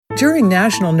During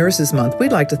National Nurses Month,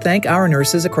 we'd like to thank our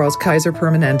nurses across Kaiser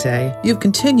Permanente. You've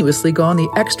continuously gone the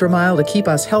extra mile to keep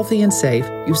us healthy and safe.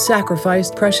 You've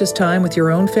sacrificed precious time with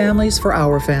your own families for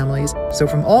our families. So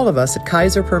from all of us at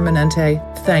Kaiser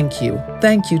Permanente, thank you.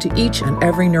 Thank you to each and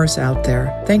every nurse out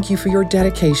there. Thank you for your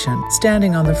dedication,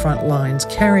 standing on the front lines,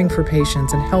 caring for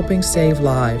patients, and helping save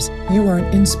lives. You are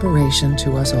an inspiration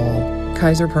to us all.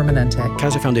 Kaiser Permanente.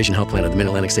 Kaiser Foundation Health Plan of the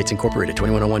Mid-Atlantic States Incorporated,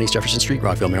 2101 East Jefferson Street,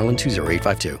 Rockville, Maryland,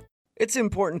 20852. It's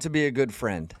important to be a good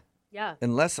friend. Yeah.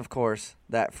 Unless, of course,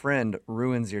 that friend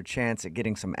ruins your chance at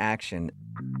getting some action.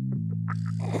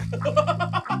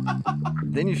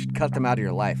 Then you should cut them out of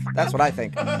your life. That's what I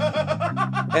think.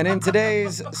 And in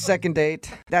today's second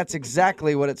date, that's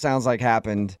exactly what it sounds like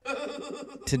happened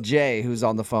to Jay, who's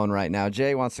on the phone right now.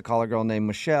 Jay wants to call a girl named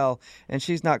Michelle, and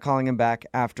she's not calling him back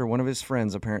after one of his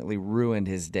friends apparently ruined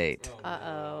his date.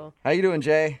 Uh-oh. How you doing,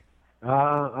 Jay?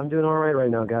 I'm doing all right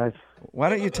now, guys. Why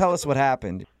don't you tell us what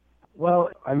happened?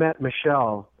 Well, I met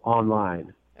Michelle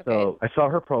online. Okay. So I saw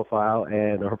her profile,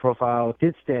 and her profile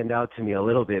did stand out to me a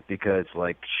little bit because,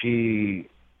 like, she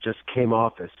just came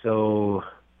off as so,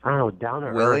 I don't know, down to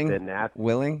earth and that.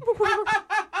 Willing?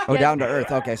 Oh, down to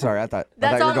earth. Okay, sorry. I thought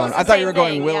you were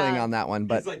going thing, willing yeah. on that one,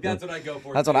 but He's like, that's what I go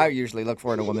for. that's what I usually look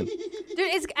for in a woman. Dude,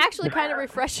 it's actually kind of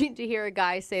refreshing to hear a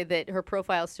guy say that her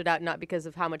profile stood out not because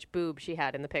of how much boob she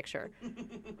had in the picture.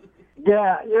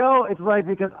 Yeah, it's like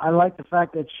because I like the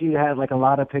fact that she had, like, a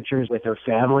lot of pictures with her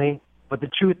family. But the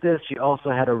truth is, she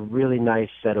also had a really nice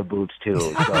set of boobs, too.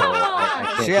 So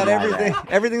I can't She had deny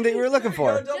everything that you were looking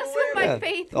for. Just when my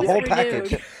faith The was whole renewed.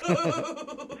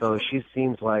 package. So she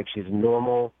seems like she's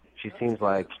normal. She seems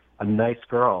like a nice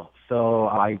girl. So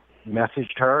I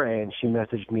messaged her, and she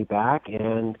messaged me back,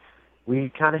 and we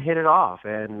kind of hit it off.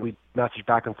 And we messaged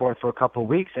back and forth for a couple of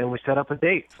weeks, and we set up a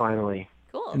date, finally.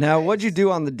 Cool. Now, what'd you do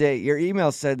on the date? Your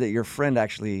email said that your friend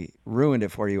actually ruined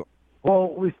it for you.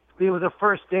 Well, it was a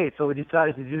first date, so we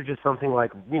decided to do just something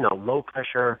like, low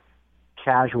pressure,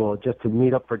 casual, just to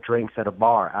meet up for drinks at a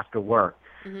bar after work.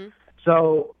 Mm-hmm.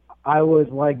 So I was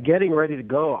like getting ready to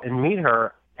go and meet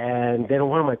her, and then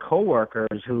one of my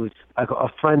coworkers, who's a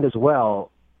friend as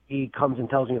well, he comes and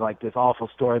tells me like this awful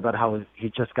story about how he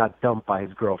just got dumped by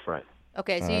his girlfriend.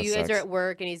 Okay, so that you guys sucks. are at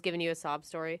work and he's giving you a sob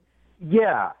story?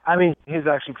 Yeah, I mean, he was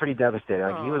actually pretty devastated.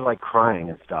 Like, he was like crying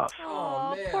and stuff.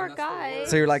 Oh, man, poor that's guy.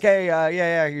 So you're like, hey,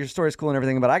 yeah, your story's cool and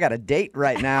everything, but I got a date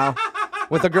right now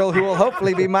with a girl who will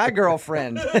hopefully be my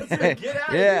girlfriend. Get out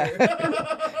of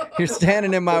Yeah. You're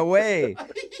standing in my way.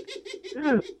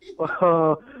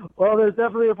 Well, there's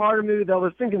definitely a part of me that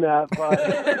was thinking that, but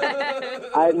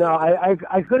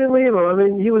I couldn't leave him. I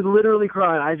mean, he was literally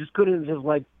crying. I just couldn't just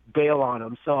like bail on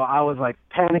him. So I was like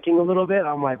panicking a little bit.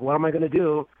 I'm like, what am I going to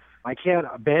do? I can't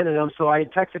abandon him. So I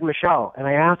texted Michelle and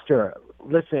I asked her,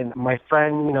 listen, my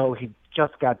friend, he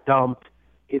just got dumped.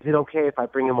 Is it okay if I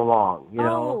bring him along?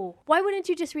 Oh, why wouldn't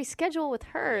you just reschedule with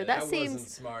her? Yeah, that wasn't seems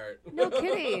smart. No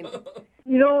kidding.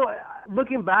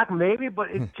 Looking back, maybe,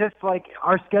 but it's just like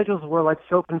our schedules were like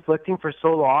so conflicting for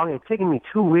so long. It's taken me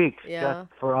 2 weeks Yeah.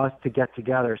 just for us to get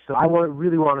together. So I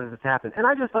really wanted this to happen. And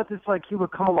I just thought this, like, he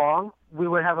would come along, we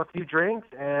would have a few drinks,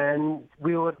 and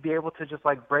we would be able to just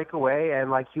like break away,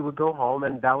 and like he would go home,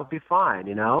 and that would be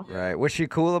fine, Right. Was she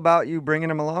cool about you bringing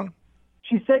him along?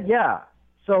 She said, yeah.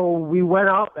 So we went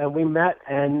up and we met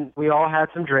and we all had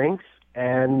some drinks.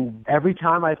 And every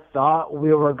time I thought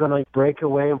we were going to break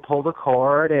away and pull the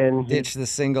cord and Ditch the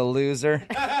single loser.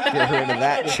 Get rid of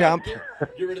that chump. Get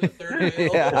rid of the third wheel.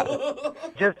 Yeah.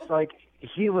 just like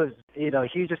he was, he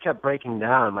just kept breaking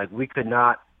down. Like we could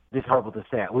not, it's horrible to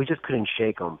say, we just couldn't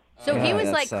shake him. So he Yeah, was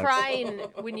that like sucks. crying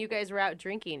when you guys were out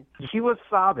drinking. He was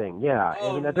sobbing, yeah.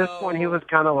 Oh, and at this no. point, he was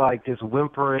kind of like this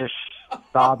whimperish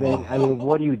sobbing. I mean,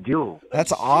 what do you do?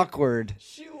 That's awkward.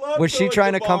 She loved Was she going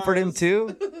trying to comfort him bars.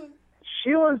 too?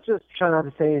 She was just trying not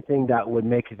to say anything that would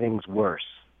make things worse.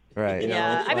 Right.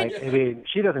 Yeah, I mean, I mean,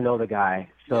 she doesn't know the guy,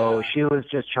 so she was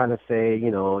just trying to say,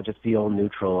 just be all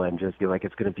neutral and just be like,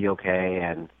 it's going to be okay.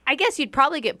 And I guess you'd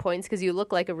probably get points because you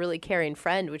look like a really caring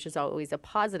friend, which is always a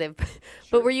positive.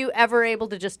 But were you ever able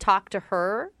to just talk to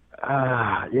her?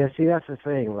 yeah, see, that's the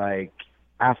thing. Like,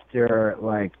 after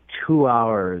like 2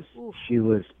 hours, she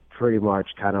was pretty much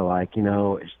kind of like,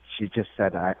 she just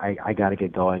said, I got to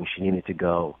get going. She needed to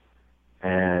go.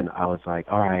 And I was like,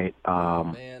 all right.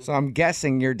 Man. So I'm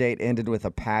guessing your date ended with a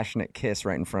passionate kiss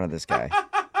right in front of this guy.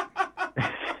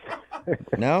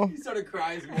 No? He started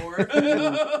crying more.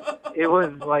 It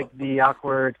was like the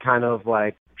awkward kind of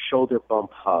like shoulder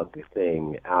bump hug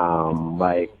thing.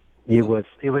 Like it was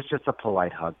just a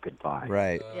polite hug goodbye.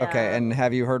 Right. Yeah. Okay. And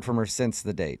have you heard from her since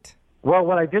the date? Well,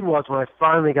 what I did was when I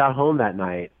finally got home that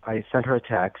night, I sent her a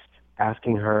text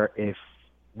asking her if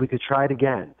we could try it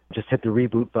again. Just hit the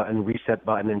reboot button, reset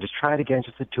button, and just try it again,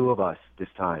 just the two of us this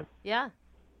time. Yeah.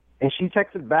 And she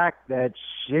texted back that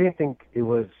she didn't think it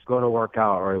was going to work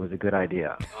out or it was a good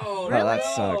idea. Oh, Really? That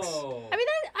no. sucks.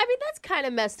 I mean that's kind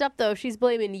of messed up though. If she's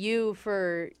blaming you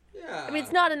for. Yeah. I mean,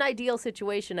 it's not an ideal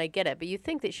situation. I get it, but you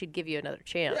think that she'd give you another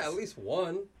chance. Yeah, at least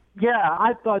one. Yeah,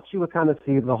 I thought she would kind of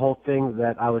see the whole thing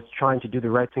that I was trying to do the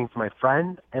right thing for my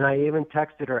friend. And I even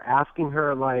texted her asking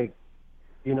her, like,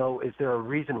 you know, is there a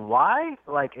reason why?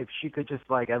 Like, if she could just,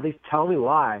 like, at least tell me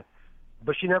why.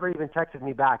 But she never even texted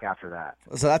me back after that.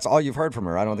 So that's all you've heard from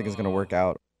her. I don't think it's going to work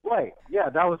out. Right. Yeah,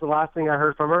 that was the last thing I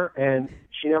heard from her. And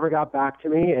she never got back to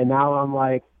me. And now I'm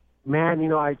like, man, you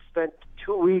know, I spent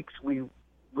 2 weeks. We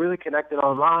really connected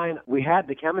online. We had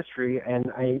the chemistry.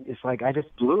 And it's like I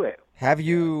just blew it. Have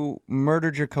you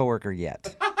murdered your coworker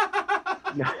yet?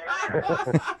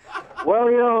 Well,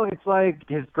 you know, it's like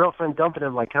his girlfriend dumping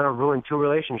him, like, kind of ruined 2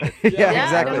 relationships. Yeah,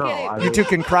 exactly. no kidding. You two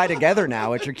can cry together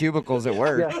now at your cubicles at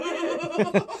work. Yeah.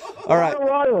 All right. I don't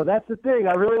want to. That's the thing.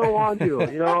 I really don't want to.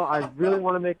 You know, I really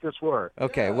want to make this work.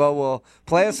 Okay, well, we'll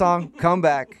play a song, come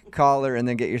back, call her, and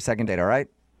then get your second date, all right?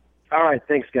 All right.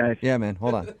 Thanks, guys. Yeah, man.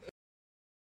 Hold on.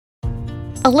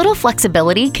 A little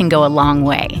flexibility can go a long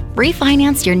way.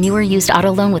 Refinance your newer used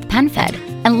auto loan with PenFed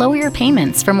and lower your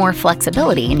payments for more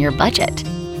flexibility in your budget.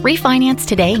 Refinance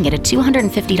today and get a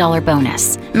 $250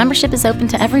 bonus. Membership is open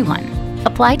to everyone.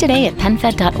 Apply today at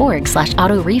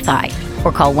penfed.org/auto-refi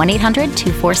or call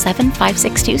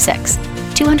 1-800-247-5626.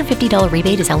 $250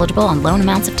 rebate is eligible on loan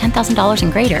amounts of $10,000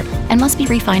 and greater and must be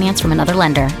refinanced from another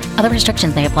lender. Other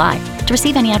restrictions may apply. To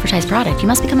receive any advertised product, you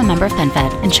must become a member of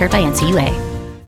PenFed, insured by NCUA.